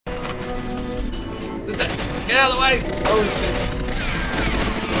Get out of the way! Holy shit.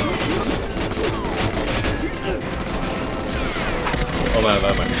 Oh man,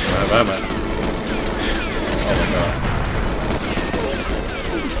 man, man, man, man. Oh my god.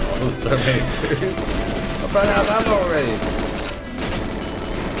 Oh, so many dudes. I've run out of ammo already.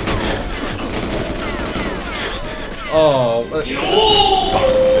 Oh, fuck, dude.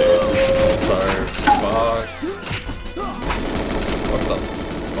 This is so fucked. What the fuck?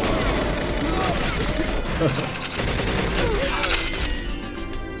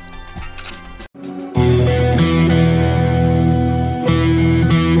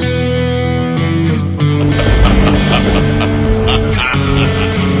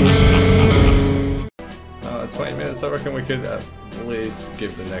 I reckon we could at least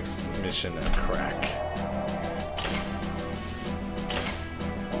give the next mission a crack.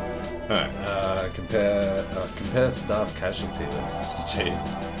 Alright, compare staff casualty list.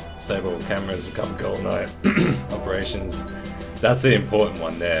 Jeez. Disable cameras, recover GoldenEye operations. That's the important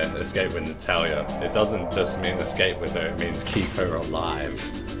one there, escape with Natalia. It doesn't just mean escape with her, it means keep her alive.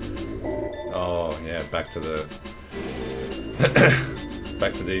 Oh yeah, back to the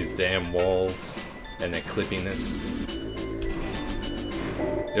back to these damn walls and their clippiness.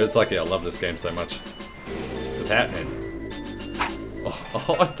 It was lucky I love this game so much. What's happening?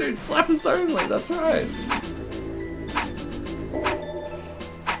 Oh, dude, slappers only, that's right.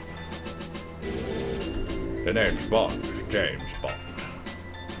 The name's Bond, James Bond.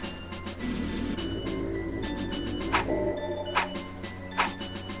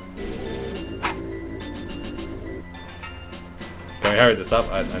 Can we hurry this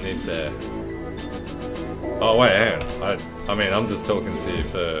up? I need to... Oh wait, hang on. I mean, I'm just talking to you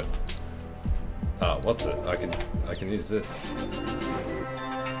for... what's it? I can use this.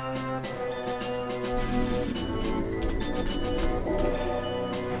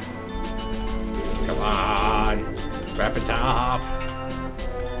 Come on! Wrap it up!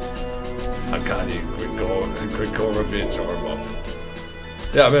 I can't even Grigorovich arm up.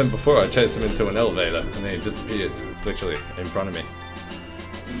 Yeah, I mean, before I chased him into an elevator and then he disappeared, literally, in front of me.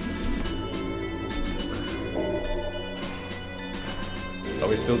 Are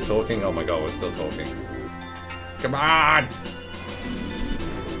we still talking? Oh my god, we're still talking. Come on!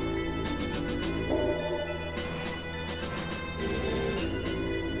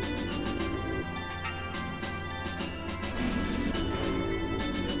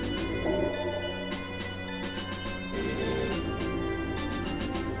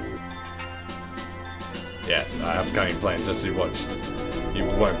 Yes, I have coming plans, just so you watch. You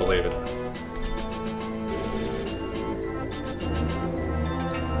won't believe it.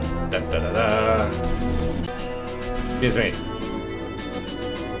 Da, da, da, da. Excuse me.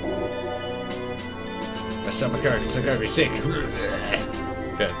 My stomach hurts, I'm gonna be sick.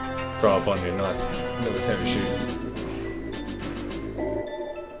 Good. Throw up on your nice military shoes.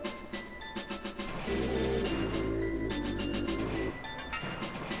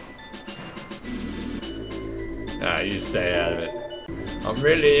 Ah, you stay out of it. I'm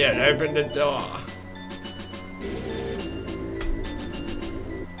really in, open the door.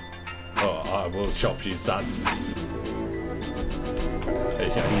 I will chop you, son. Are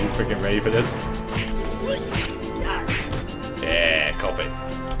you freaking ready for this? Yeah, cop it.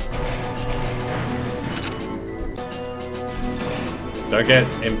 Don't get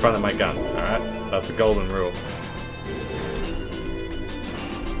in front of my gun, alright? That's the golden rule.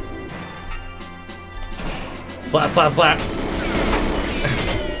 Slap, slap, slap!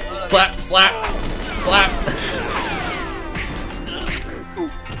 Slap, slap, slap!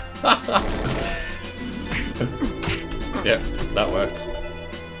 Yep, that worked.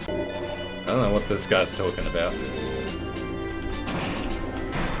 I don't know what this guy's talking about.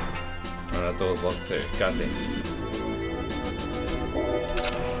 Oh, that door's locked too. Goddamn.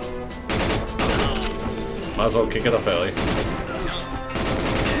 Might as well kick it off early.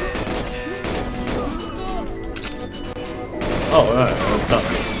 Oh no, it's done.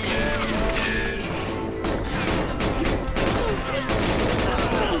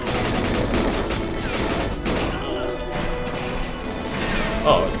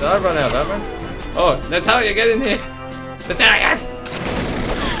 Oh, did I run out of ammo? Oh, Natalia, get in here! Natalia!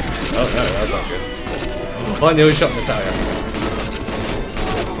 Oh no, that's not good. Oh, I nearly shot Natalia.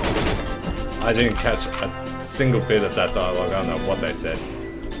 I didn't catch a single bit of that dialogue, I don't know what they said.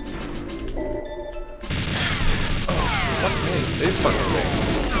 Oh, fuck me, these fucking things.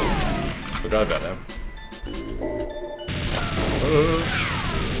 Forgot about them.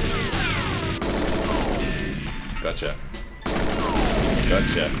 Gotcha.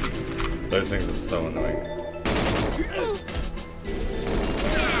 Gotcha. Those things are so annoying.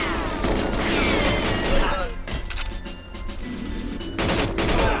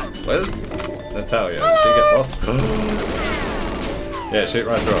 Where's Natalia? Did she get lost? Yeah, shoot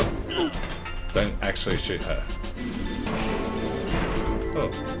right through her. Don't actually shoot her. Oh.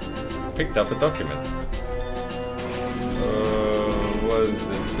 Picked up a document. What does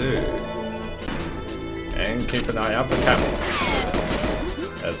it do? And keep an eye out for camels.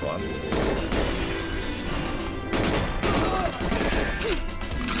 There's one.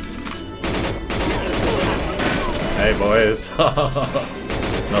 Hey boys.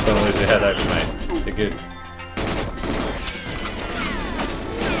 Nothing to lose your head over, mate. You're good.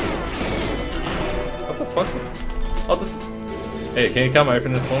 What the fuck? Oh, hey, can you come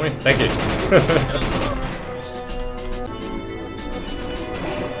open this for me? Thank you.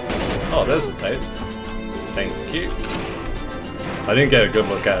 Oh, there's the tape. Thank you. I didn't get a good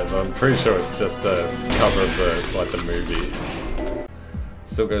look at it, but I'm pretty sure it's just a cover of the movie.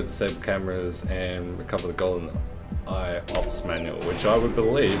 Still go to disable cameras and recover the GoldenEye ops manual, which I would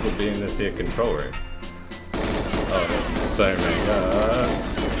believe would be in this here control room. Oh, there's so many guys.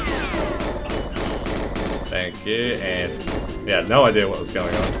 Thank you, and yeah, no idea what was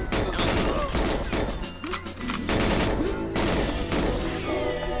going on.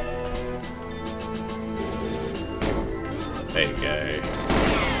 There you go.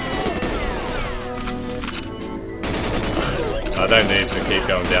 I don't need to keep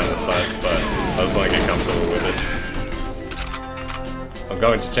going down the sides, but I just want to get comfortable with it. I'm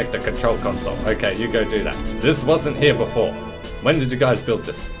going to check the control console. Okay, you go do that. This wasn't here before. When did you guys build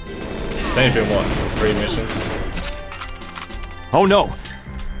this? It's only been what, 3 missions? Oh no!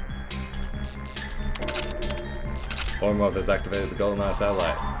 Ormov has activated the GoldenEye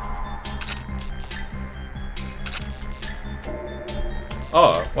satellite.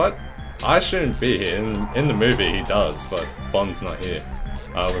 Oh, what? I shouldn't be here. In the movie he does, but Bond's not here.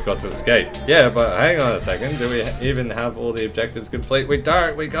 We've got to escape. Yeah, but hang on a second. Do we even have all the objectives complete? We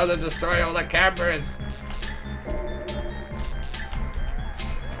don't! We gotta destroy all the cameras!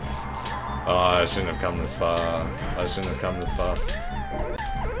 Oh, I shouldn't have come this far. I shouldn't have come this far.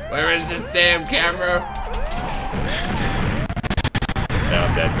 Where is this damn camera? Now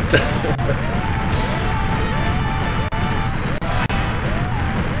I'm dead.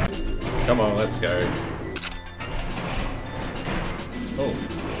 Come on, let's go. Oh.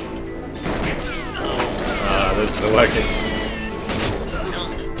 Ah, this isn't working.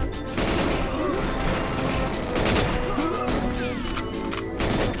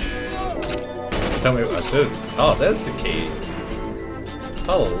 Tell me what I should. Oh, there's the key.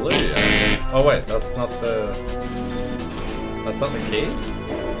 Hallelujah. Oh wait, that's not the... That's not the key?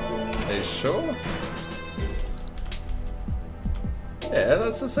 Are you sure? Yeah,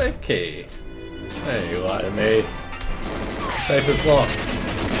 that's the safe key. Hey, you lie to me. Safe is locked.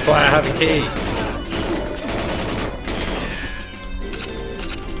 That's why I have a key.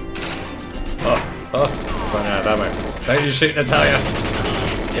 Oh, run out of ammo. Don't you shoot Natalia.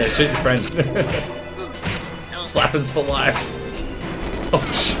 Yeah, shoot your friend. Slappers for life. Oh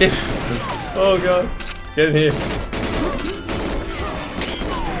shit. Oh god. Get in here.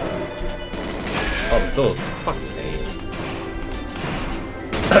 Oh, the doors. Fuck me.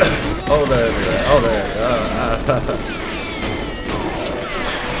 Oh, they're everywhere. Oh, there.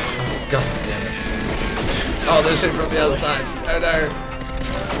 God damn it. Oh, they're shooting from the other side. Oh no.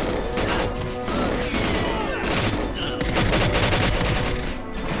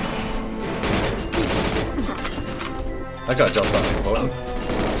 I gotta drop something important.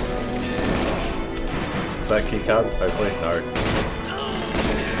 Is that a key card? Hopefully. No.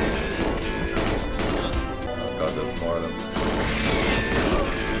 Oh god, there's more of them.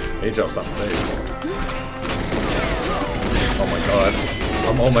 He dropped something too. Oh my god.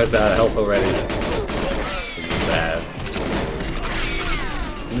 I'm almost out of health already. This is bad.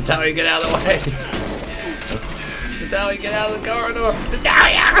 Natalia, get out of the way! Natalia, get out of the corridor!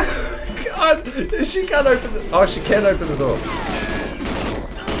 Natalia! God! She can't open the... Oh, she can open the door.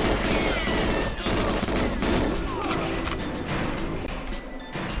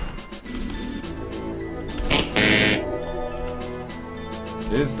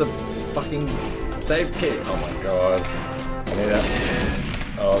 Use the fucking save key. Oh my god. I need that.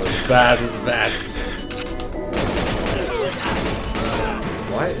 Oh, this is bad. This is bad.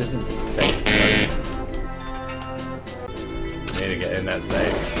 Why isn't the safe open? I need to get in that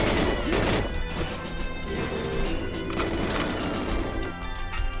safe.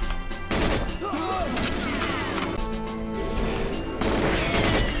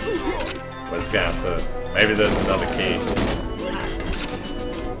 We're just gonna have to... Maybe there's another key.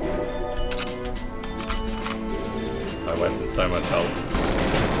 I wasted so much health.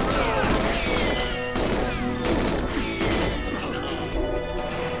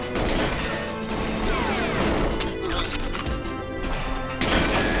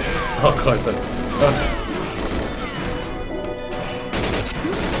 Oh, closer.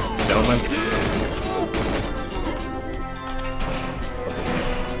 Gentlemen. What's in here?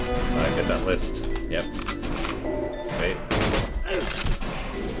 I get that list. Yep. Sweet.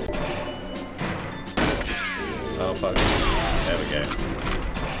 Oh fuck. There we go.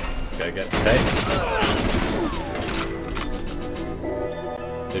 Just gotta get the tape.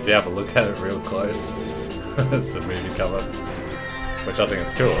 If you have a look at it real close, it's the movie cover. Which I think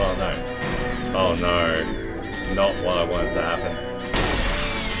is cool. Oh no. Oh no. Not what I wanted to happen.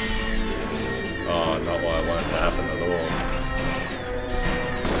 Oh, not what I wanted to happen at all.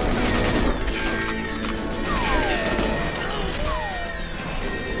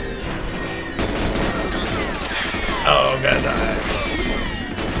 Oh, I'm gonna die.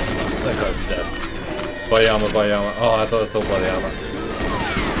 So close to death. Body armor, body armor. Oh, I thought I saw body armor.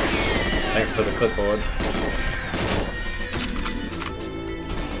 Thanks for the clipboard.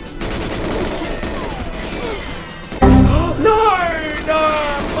 No! No!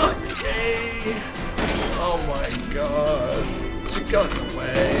 Fuck me! Oh my god. She got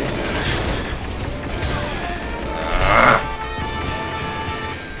away. Ah.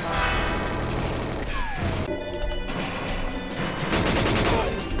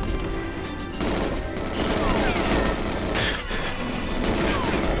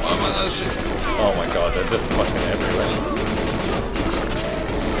 Oh my god, they're just fucking everywhere.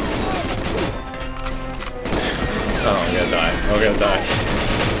 Oh, I'm gonna die. I'm gonna die.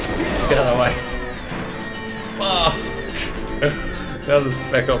 Get out of the way. Fuck! Now the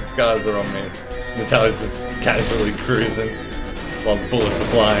Spec Ops guys are on me. Natalia's just casually cruising while the bullets are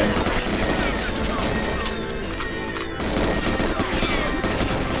flying.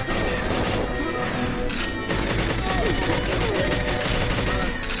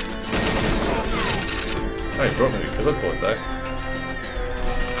 Oh, he brought me the clipboard though.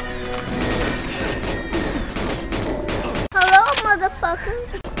 Hello, motherfucker.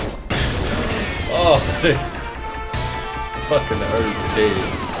 Oh, dude. Fucking OP.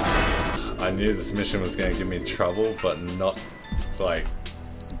 I knew this mission was going to give me trouble, but not, like,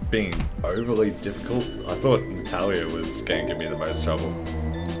 being overly difficult. I thought Natalia was going to give me the most trouble.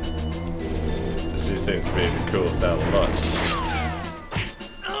 She seems to be the coolest out of the lot.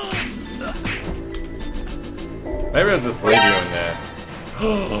 Maybe I'll just leave you in there.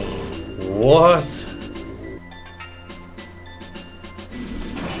 What?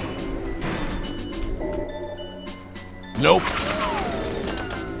 Nope.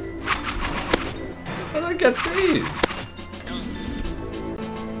 How did I get these?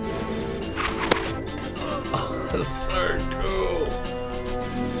 Oh, that's so cool.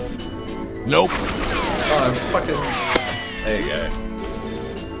 Nope. Oh, I'm fucking... There you go.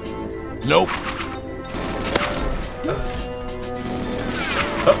 Nope.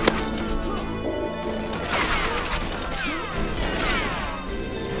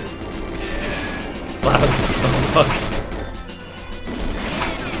 Slappers. Oh fuck.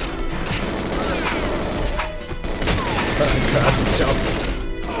 Karate chop.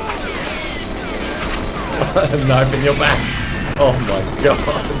 Knife in your back. Oh my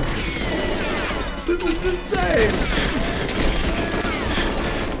god. This is insane.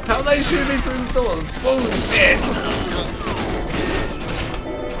 How are they shooting through the doors? Bullshit.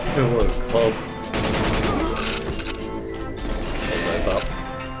 Look at all those clubs. Hold those up.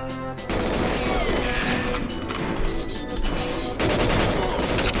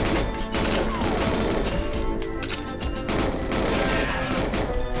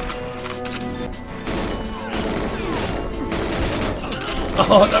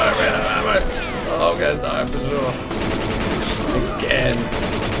 Oh no, I ran out of ammo! Oh, I'm gonna die for sure. Again.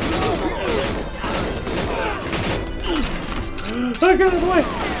 I got out of the way!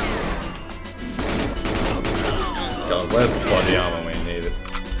 God, where's the body armor when you need it?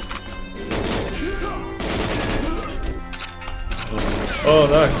 Oh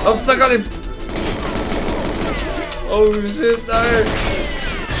no, I'm stuck on him! Oh shit, no!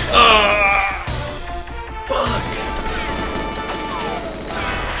 Ah! Fuck!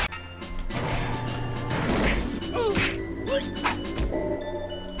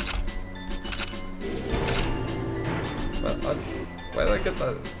 Where did I get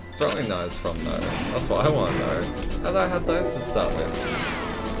those throwing knives from though? That's what I want to know. How did I have those to start with?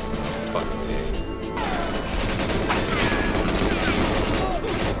 Fuck me.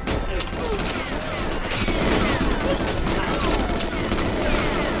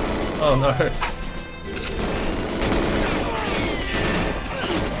 Oh no.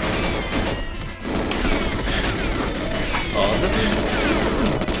 Oh, this is just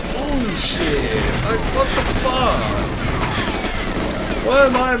bullshit. Like, what the fuck? What What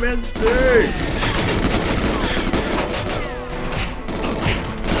am I meant to do?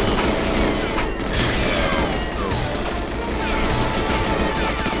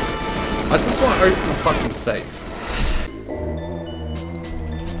 I just want to open the fucking safe.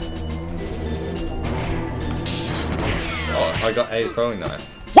 Oh, I got a throwing knife.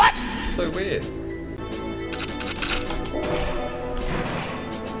 What? So weird.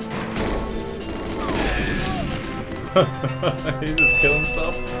 He just killed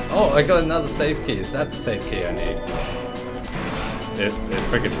himself. Oh, I got another safe key. Is that the safe key I need? It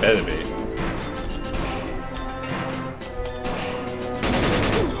freaking better be.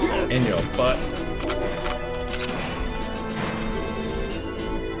 In your butt.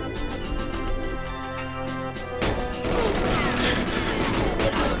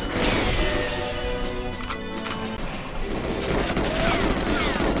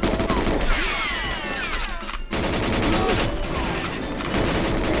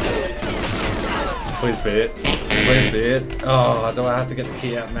 Please be it. Please be it. Oh, do I have to get the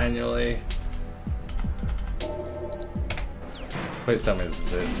key out manually? Please tell me this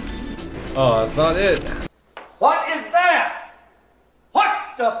is it. Oh, that's not it. What is that?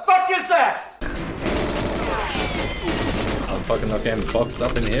 What the fuck is that? I'm fucking not getting boxed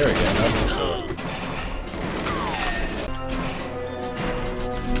up in here again, that's for sure.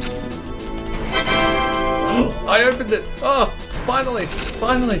 I opened it! Oh! Finally!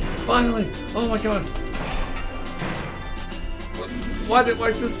 Finally! Finally! Oh my god! Why did it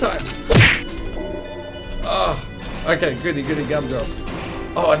work this time? Oh! Okay, goody goody gumdrops.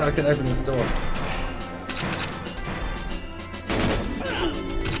 Oh, and I can open this door.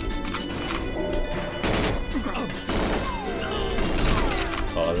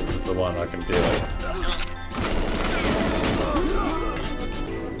 Oh, this is the one, I can feel it.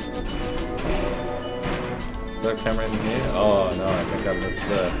 Is there a camera in here? Oh no, I think I missed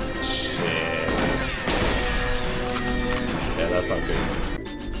the... Shit. Yeah, that's not good.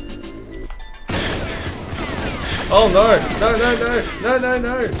 Oh no! No, no, no! No, no,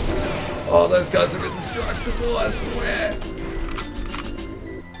 no! Oh, those guys are indestructible, I swear!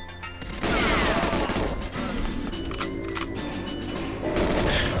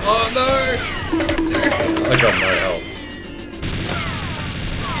 Oh no! Damn. I got no help.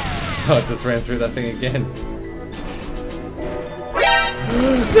 Oh, I just ran through that thing again.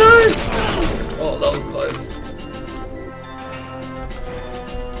 No! Oh, that was close.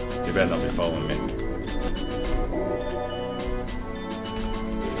 You better not be following me.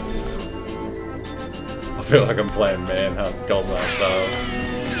 I feel like I'm playing Manhunt, GoldenEye style.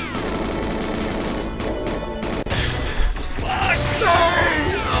 Fuck no!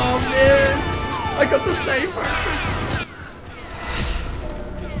 Oh man! I got the safe open!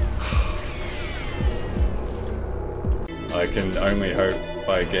 I can only hope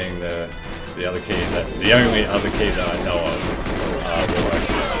by getting the other key, the only other key that I know of will open it.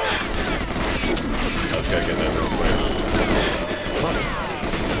 Let's go get that real quick.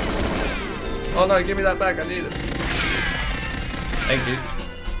 Oh no, give me that back, I need it. Thank you.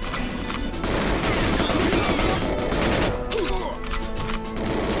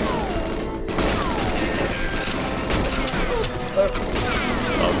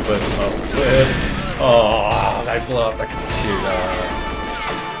 I'll split. Oh, they blew up the computer.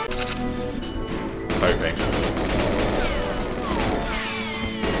 Hoping.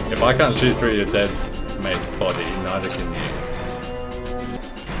 If I can't shoot through your dead mate's body, neither can you.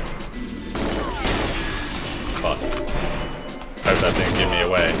 Fuck. Hope that didn't give me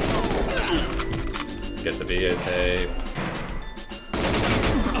away. Get the videotape.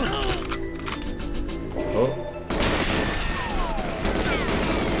 Oh.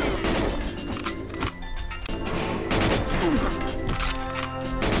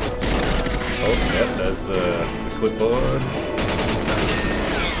 Oh, yep, there's the clipboard.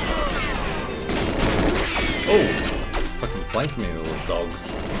 Oh! Fucking flank me, little dogs.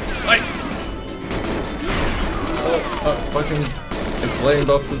 Right! Oh, fucking exploding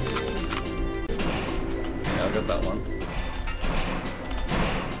boxes. Yeah, I got that one.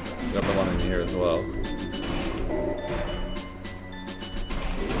 Got the one in here as well.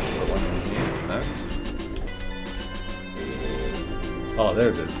 Is there one in here? No? Oh, there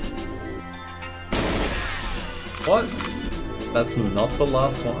it is. What? That's not the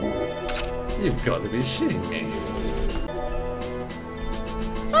last one? You've got to be shitting me.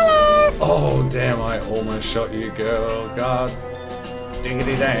 Hello! Oh, damn, I almost shot you, girl. God.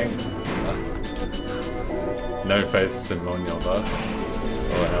 Dingity dang. No face Simonova.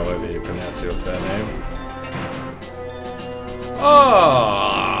 Or however you pronounce your surname.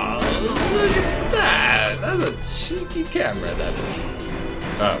 Oh, look at that. That's a cheeky camera, that is.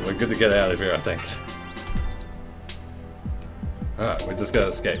 Alright, we're good to get out of here, I think. Alright, we just gotta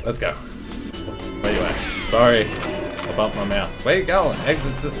escape. Let's go. Where you at? Sorry, I bumped my mouse. Where you going?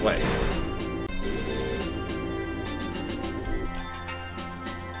 Exit's this way.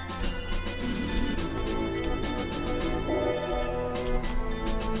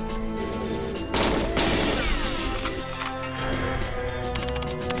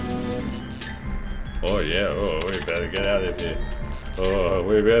 Oh yeah, oh, we better get out of here. Oh,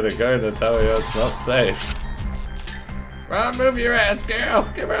 we better go, Natalia, it's not safe. Run, move your ass, girl!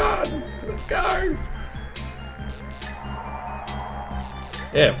 Come on! Let's go!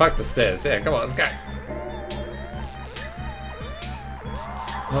 Yeah, fuck the stairs. Yeah, come on, let's go.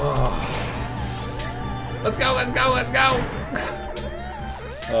 Oh. Let's go, let's go, let's go!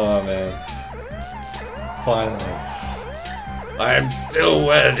 Oh man. Finally. I am still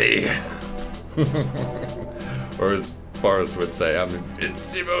worthy! Or as Boris would say, I'm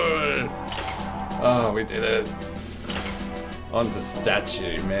invincible! Oh, we did it. Onto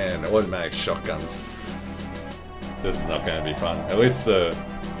statue, man. Automatic shotguns. This is not going to be fun. At least the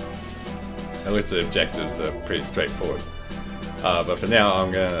objectives are pretty straightforward. But for now,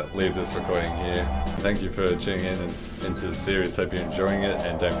 I'm going to leave this recording here. Thank you for tuning in and into the series. Hope you're enjoying it,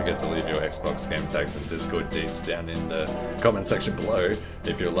 and don't forget to leave your Xbox game tags and Discord deets down in the comment section below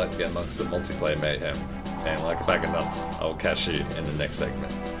if you'd like to get amongst the multiplayer mayhem. And like a bag of nuts, I will catch you in the next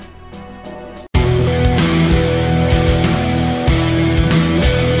segment.